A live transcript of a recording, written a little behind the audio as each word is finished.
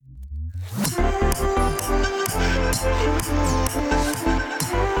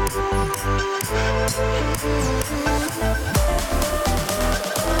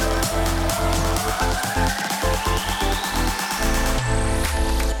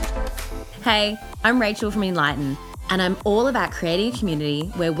Hey, I'm Rachel from Enlighten, and I'm all about creating a community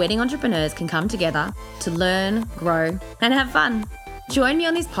where wedding entrepreneurs can come together to learn, grow, and have fun. Join me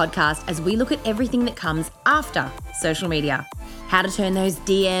on this podcast as we look at everything that comes after social media. How to turn those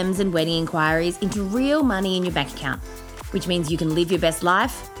DMs and wedding inquiries into real money in your bank account, which means you can live your best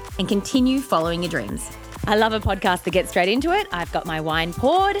life and continue following your dreams. I love a podcast that gets straight into it. I've got my wine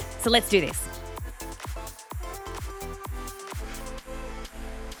poured, so let's do this.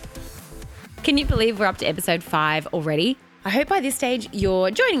 Can you believe we're up to episode 5 already? I hope by this stage you're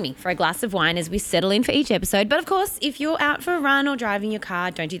joining me for a glass of wine as we settle in for each episode. But of course, if you're out for a run or driving your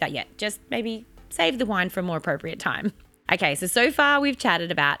car, don't do that yet. Just maybe save the wine for a more appropriate time. Okay, so far we've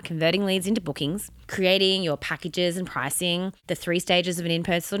chatted about converting leads into bookings, creating your packages and pricing, the 3 stages of an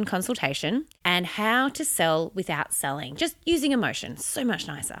in-person consultation, and how to sell without selling, just using emotion. So much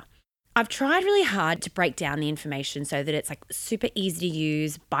nicer. I've tried really hard to break down the information so that it's like super easy to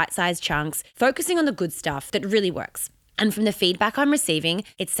use, bite-sized chunks, focusing on the good stuff that really works. And from the feedback I'm receiving,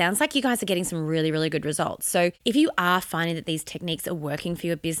 it sounds like you guys are getting some really, really good results. So if you are finding that these techniques are working for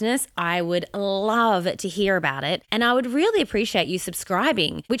your business, I would love to hear about it. And I would really appreciate you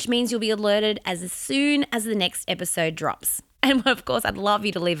subscribing, which means you'll be alerted as soon as the next episode drops. And of course, I'd love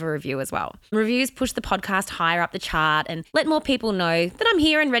you to leave a review as well. Reviews push the podcast higher up the chart and let more people know that I'm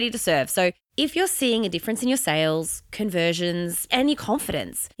here and ready to serve. So if you're seeing a difference in your sales, conversions, and your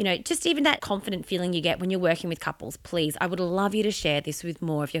confidence, just even that confident feeling you get when you're working with couples, please, I would love you to share this with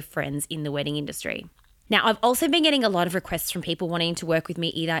more of your friends in the wedding industry. Now, I've also been getting a lot of requests from people wanting to work with me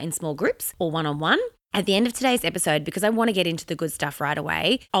either in small groups or one-on-one. At the end of today's episode, because I want to get into the good stuff right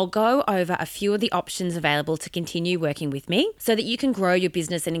away, I'll go over a few of the options available to continue working with me so that you can grow your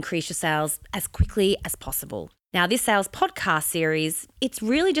business and increase your sales as quickly as possible. Now, this sales podcast series, it's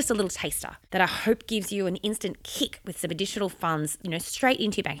really just a little taster that I hope gives you an instant kick with some additional funds, straight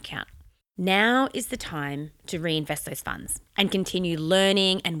into your bank account. Now is the time to reinvest those funds and continue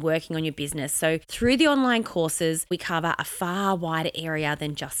learning and working on your business. So through the online courses, we cover a far wider area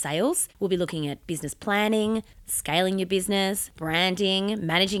than just sales. We'll be looking at business planning, scaling your business, branding,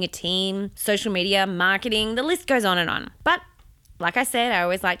 managing a team, social media, marketing, the list goes on and on. But like I said, I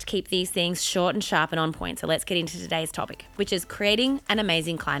always like to keep these things short and sharp and on point. So let's get into today's topic, which is creating an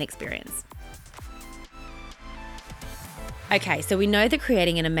amazing client experience. Okay, so we know that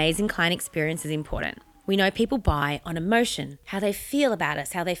creating an amazing client experience is important. We know people buy on emotion, how they feel about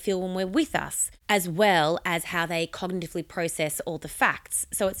us, how they feel when we're with us, as well as how they cognitively process all the facts.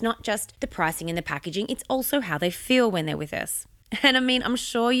 So it's not just the pricing and the packaging, it's also how they feel when they're with us. And I'm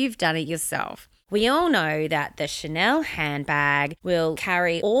sure you've done it yourself. We all know that the Chanel handbag will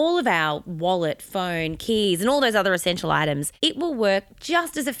carry all of our wallet, phone, keys, and all those other essential items. It will work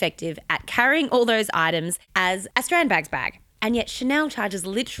just as effective at carrying all those items as a Strandbags bag. And yet Chanel charges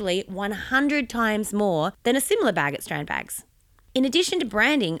literally 100 times more than a similar bag at Strandbags. In addition to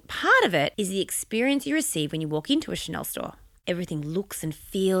branding, part of it is the experience you receive when you walk into a Chanel store. Everything looks and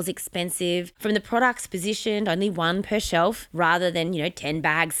feels expensive, from the products positioned only one per shelf rather than, 10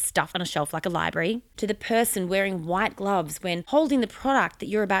 bags stuffed on a shelf like a library, to the person wearing white gloves when holding the product that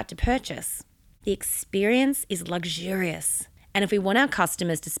you're about to purchase. The experience is luxurious. And if we want our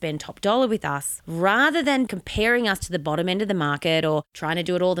customers to spend top dollar with us, rather than comparing us to the bottom end of the market or trying to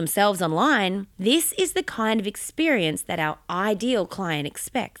do it all themselves online, this is the kind of experience that our ideal client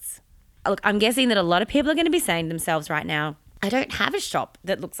expects. Look, I'm guessing that a lot of people are going to be saying to themselves right now, I don't have a shop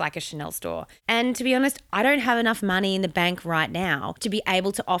that looks like a Chanel store. And to be honest, I don't have enough money in the bank right now to be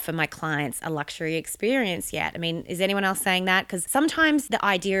able to offer my clients a luxury experience yet. Is anyone else saying that? Because sometimes the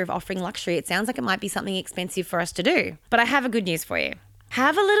idea of offering luxury, it sounds like it might be something expensive for us to do. But I have a good news for you.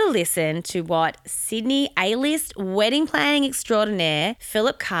 Have a little listen to what Sydney A-list wedding planning extraordinaire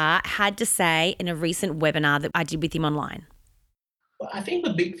Philip Carr had to say in a recent webinar that I did with him online. Well, I think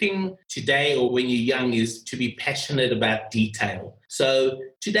the big thing today or when you're young is to be passionate about detail. So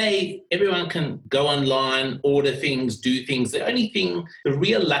today, everyone can go online, order things, do things. The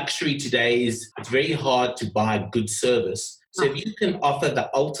real luxury today is it's very hard to buy good service. So if you can offer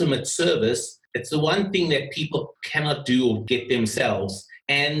the ultimate service, it's the one thing that people cannot do or get themselves.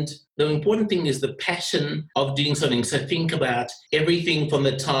 And the important thing is the passion of doing something. So think about everything from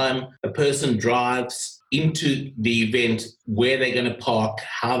the time a person drives into the event, where they're going to park,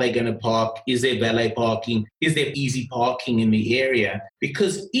 how they're going to park, is there valet parking, is there easy parking in the area?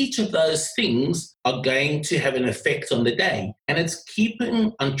 because each of those things are going to have an effect on the day. And it's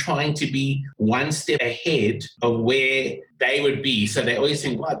keeping on trying to be one step ahead of where they would be. So they always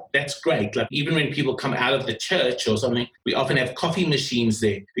think, wow, that's great. Like even when people come out of the church or something, we often have coffee machines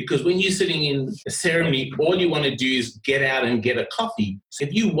there, because when you're sitting in a ceremony, all you want to do is get out and get a coffee. So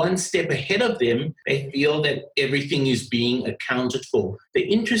if you're one step ahead of them, they feel that everything is being accounted for. The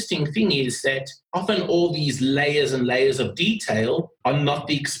interesting thing is that often all these layers and layers of detail are not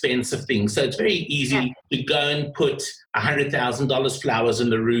the expensive things. So it's very easy to go and put $100,000 flowers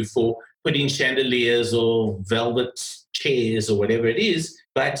in the roof, or put in chandeliers or velvet chairs or whatever it is.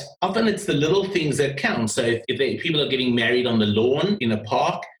 But often it's the little things that count. So if people are getting married on the lawn in a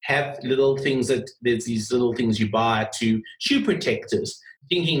park, have little things there's these little things you buy to shoe protectors,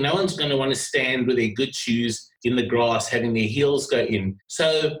 thinking no one's going to want to stand with their good shoes in the grass, having their heels go in.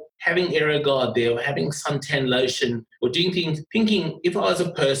 So having AeroGuard there, or having suntan lotion, or doing things, thinking if I was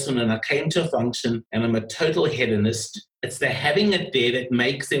a person and I came to a function and I'm a total hedonist, it's the having it there that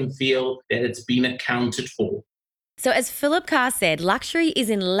makes them feel that it's been accounted for. So as Philip Carr said, luxury is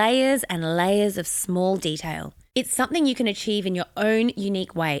in layers and layers of small detail. It's something you can achieve in your own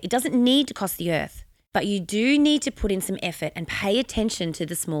unique way. It doesn't need to cost the earth, but you do need to put in some effort and pay attention to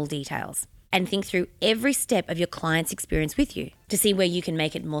the small details and think through every step of your client's experience with you to see where you can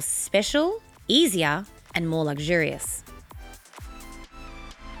make it more special, easier, and more luxurious.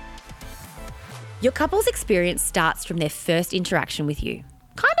 Your couple's experience starts from their first interaction with you.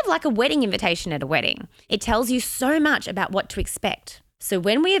 Kind of like a wedding invitation at a wedding. It tells you so much about what to expect. So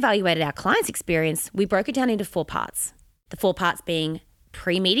when we evaluated our client's experience, we broke it down into 4 parts. The 4 parts being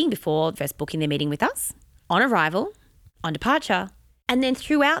pre-meeting, before first booking their meeting with us, on arrival, on departure, and then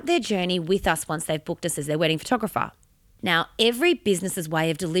throughout their journey with us once they've booked us as their wedding photographer. Now, every business's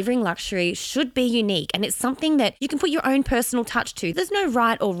way of delivering luxury should be unique, and it's something that you can put your own personal touch to. There's no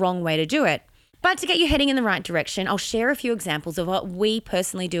right or wrong way to do it. But to get you heading in the right direction, I'll share a few examples of what we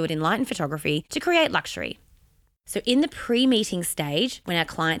personally do at Enlighten Photography to create luxury. So in the pre-meeting stage, when our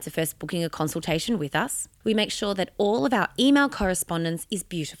clients are first booking a consultation with us, we make sure that all of our email correspondence is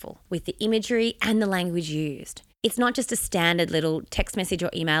beautiful with the imagery and the language used. It's not just a standard little text message or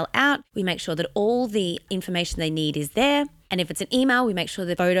email out. We make sure that all the information they need is there. And if it's an email, we make sure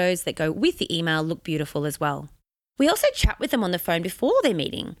the photos that go with the email look beautiful as well. We also chat with them on the phone before their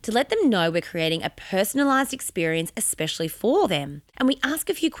meeting to let them know we're creating a personalised experience especially for them. And we ask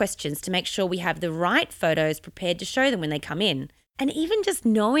a few questions to make sure we have the right photos prepared to show them when they come in. And even just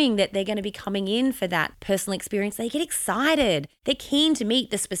knowing that they're going to be coming in for that personal experience, they get excited. They're keen to meet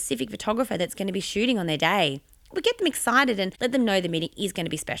the specific photographer that's going to be shooting on their day. We get them excited and let them know the meeting is going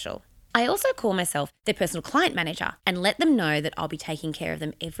to be special. I also call myself their personal client manager and let them know that I'll be taking care of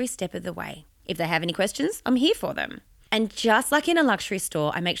them every step of the way. If they have any questions, I'm here for them. And just like in a luxury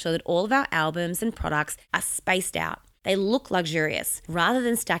store, I make sure that all of our albums and products are spaced out. They look luxurious rather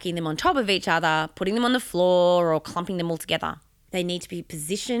than stacking them on top of each other, putting them on the floor or clumping them all together. They need to be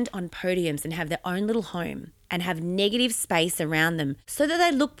positioned on podiums and have their own little home and have negative space around them so that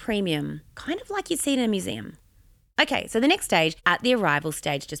they look premium, kind of like you'd see in a museum. Okay, so the next stage, at the arrival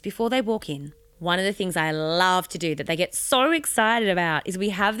stage, just before they walk in, one of the things I love to do that they get so excited about is we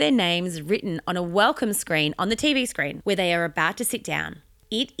have their names written on a welcome screen on the TV screen where they are about to sit down.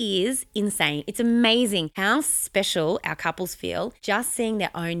 It is insane. It's amazing how special our couples feel just seeing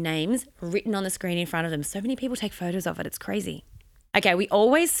their own names written on the screen in front of them. So many people take photos of it. It's crazy. Okay, we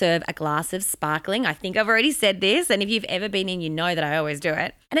always serve a glass of sparkling. I think I've already said this, and if you've ever been in, you know that I always do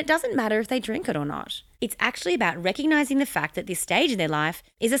it. And it doesn't matter if they drink it or not. It's actually about recognizing the fact that this stage in their life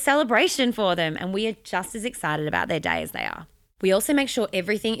is a celebration for them, and we are just as excited about their day as they are. We also make sure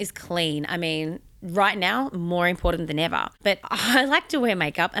everything is clean. I mean, right now, more important than ever. But I like to wear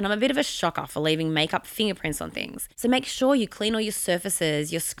makeup, and I'm a bit of a shocker for leaving makeup fingerprints on things. So make sure you clean all your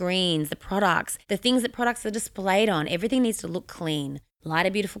surfaces, your screens, the products, the things that products are displayed on. Everything needs to look clean. Light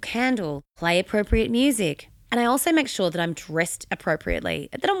a beautiful candle, play appropriate music. And I also make sure that I'm dressed appropriately,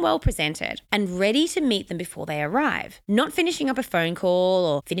 that I'm well presented and ready to meet them before they arrive. Not finishing up a phone call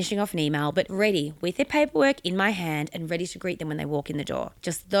or finishing off an email, but ready with their paperwork in my hand and ready to greet them when they walk in the door.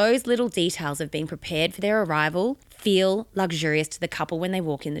 Just those little details of being prepared for their arrival feel luxurious to the couple when they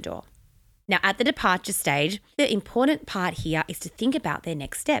walk in the door. Now, at the departure stage, the important part here is to think about their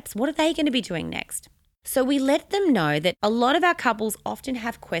next steps. What are they going to be doing next? So we let them know that a lot of our couples often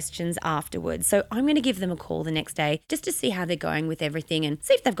have questions afterwards. So I'm going to give them a call the next day just to see how they're going with everything and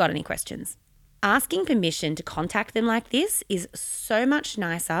see if they've got any questions. Asking permission to contact them like this is so much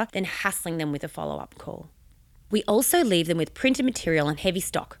nicer than hassling them with a follow-up call. We also leave them with printed material and heavy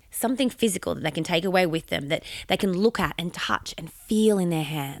stock, something physical that they can take away with them, that they can look at and touch and feel in their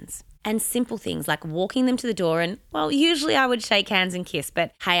hands. And simple things like walking them to the door and, well, usually I would shake hands and kiss,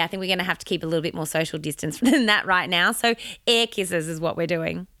 but hey, I think we're going to have to keep a little bit more social distance than that right now. So air kisses is what we're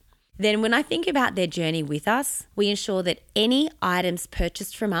doing. Then when I think about their journey with us, we ensure that any items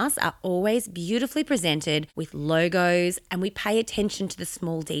purchased from us are always beautifully presented with logos, and we pay attention to the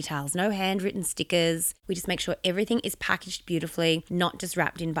small details. No handwritten stickers. We just make sure everything is packaged beautifully, not just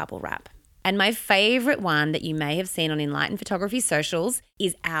wrapped in bubble wrap. And my favorite one that you may have seen on Enlighten Photography socials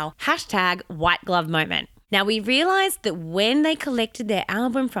is our hashtag white glove moment. Now, we realized that when they collected their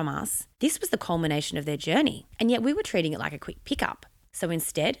album from us, this was the culmination of their journey, and yet we were treating it like a quick pickup. So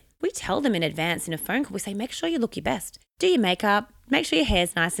instead, we tell them in advance in a phone call, we say, make sure you look your best. Do your makeup, make sure your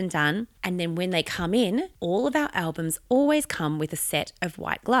hair's nice and done. And then when they come in, all of our albums always come with a set of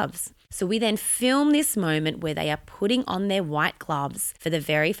white gloves. So we then film this moment where they are putting on their white gloves for the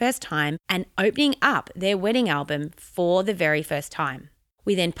very first time and opening up their wedding album for the very first time.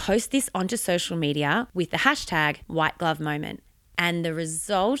 We then post this onto social media with the hashtag white glove moment. And the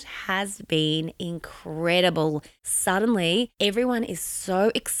result has been incredible. Suddenly, everyone is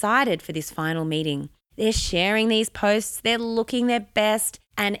so excited for this final meeting. They're sharing these posts, they're looking their best,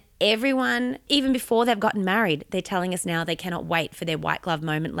 and everyone, even before they've gotten married, they're telling us now they cannot wait for their white glove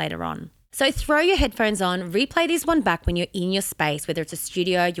moment later on. So throw your headphones on, replay this one back when you're in your space, whether it's a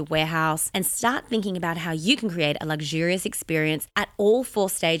studio, your warehouse, and start thinking about how you can create a luxurious experience at all 4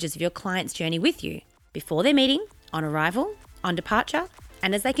 stages of your client's journey with you. Before their meeting, on arrival, on departure,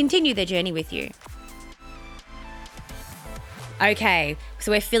 and as they continue their journey with you. Okay,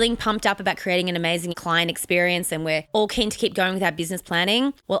 so we're feeling pumped up about creating an amazing client experience and we're all keen to keep going with our business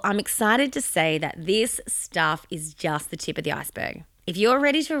planning. Well, I'm excited to say that this stuff is just the tip of the iceberg. If you're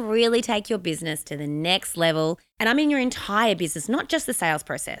ready to really take your business to the next level, and I mean your entire business, not just the sales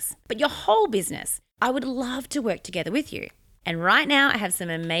process, but your whole business, I would love to work together with you. And right now I have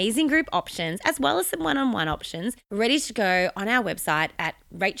some amazing group options as well as some one-on-one options ready to go on our website at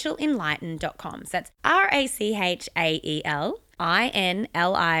rachelinlighten.com. So that's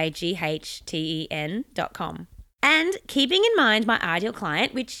RACHAELINLIGHTEN.com. And keeping in mind my ideal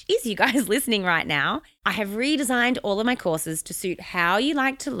client, which is you guys listening right now, I have redesigned all of my courses to suit how you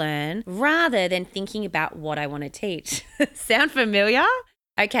like to learn rather than thinking about what I want to teach. Sound familiar?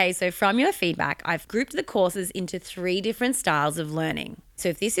 Okay, so from your feedback, I've grouped the courses into 3 different styles of learning. So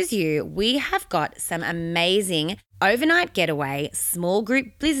if this is you, we have got some amazing overnight getaway, small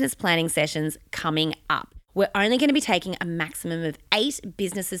group business planning sessions coming up. We're only going to be taking a maximum of 8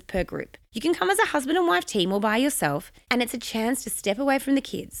 businesses per group. You can come as a husband and wife team or by yourself, and it's a chance to step away from the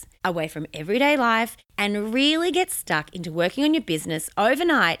kids, away from everyday life, and really get stuck into working on your business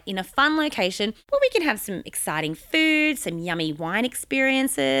overnight in a fun location where we can have some exciting food, some yummy wine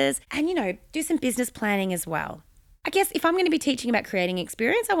experiences, and, do some business planning as well. I guess if I'm going to be teaching about creating an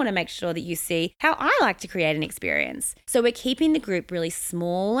experience, I want to make sure that you see how I like to create an experience. So we're keeping the group really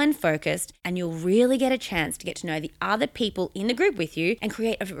small and focused, and you'll really get a chance to get to know the other people in the group with you and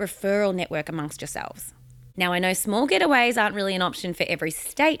create a referral network amongst yourselves. Now, I know small getaways aren't really an option for every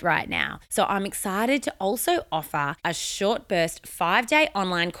state right now, so I'm excited to also offer a short burst 5-day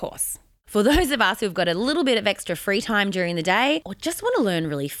online course. For those of us who've got a little bit of extra free time during the day or just want to learn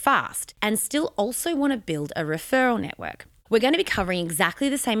really fast and still also want to build a referral network. We're going to be covering exactly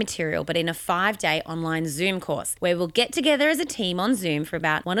the same material but in a 5-day online Zoom course where we'll get together as a team on Zoom for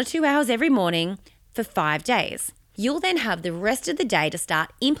about 1 or 2 hours every morning for 5 days. You'll then have the rest of the day to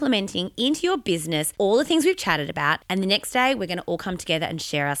start implementing into your business all the things we've chatted about, and the next day we're going to all come together and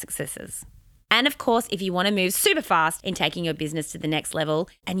share our successes. And of course, if you want to move super fast in taking your business to the next level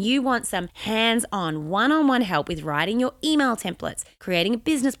and you want some hands-on one-on-one help with writing your email templates, creating a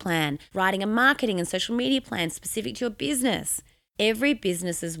business plan, writing a marketing and social media plan specific to your business, every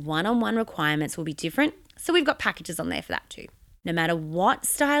business's one-on-one requirements will be different, so we've got packages on there for that too. No matter what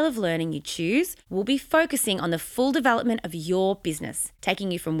style of learning you choose, we'll be focusing on the full development of your business,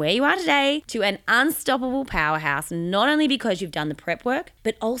 taking you from where you are today to an unstoppable powerhouse, not only because you've done the prep work,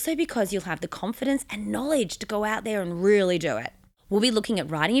 but also because you'll have the confidence and knowledge to go out there and really do it. We'll be looking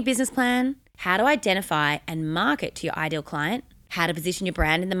at writing a business plan, how to identify and market to your ideal client, how to position your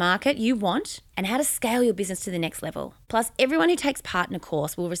brand in the market you want, and how to scale your business to the next level. Plus, everyone who takes part in a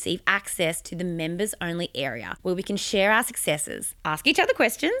course will receive access to the members-only area where we can share our successes, ask each other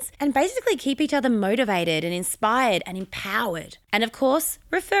questions, and basically keep each other motivated and inspired and empowered. And of course,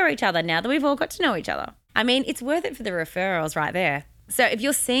 refer each other now that we've all got to know each other. I mean, it's worth it for the referrals right there. So if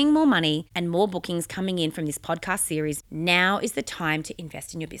you're seeing more money and more bookings coming in from this podcast series, now is the time to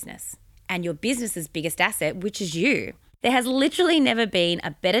invest in your business. and your business's biggest asset, which is you. There has literally never been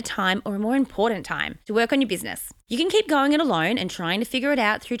a better time or a more important time to work on your business. You can keep going it alone and trying to figure it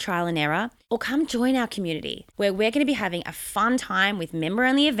out through trial and error, or come join our community where we're going to be having a fun time with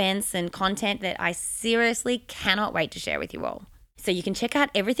member-only events and content that I seriously cannot wait to share with you all. So you can check out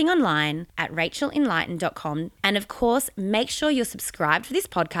everything online at rachelenlighten.com. And of course, make sure you're subscribed for this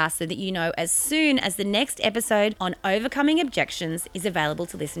podcast so that you know as soon as the next episode on overcoming objections is available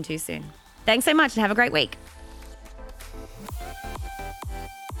to listen to soon. Thanks so much and have a great week.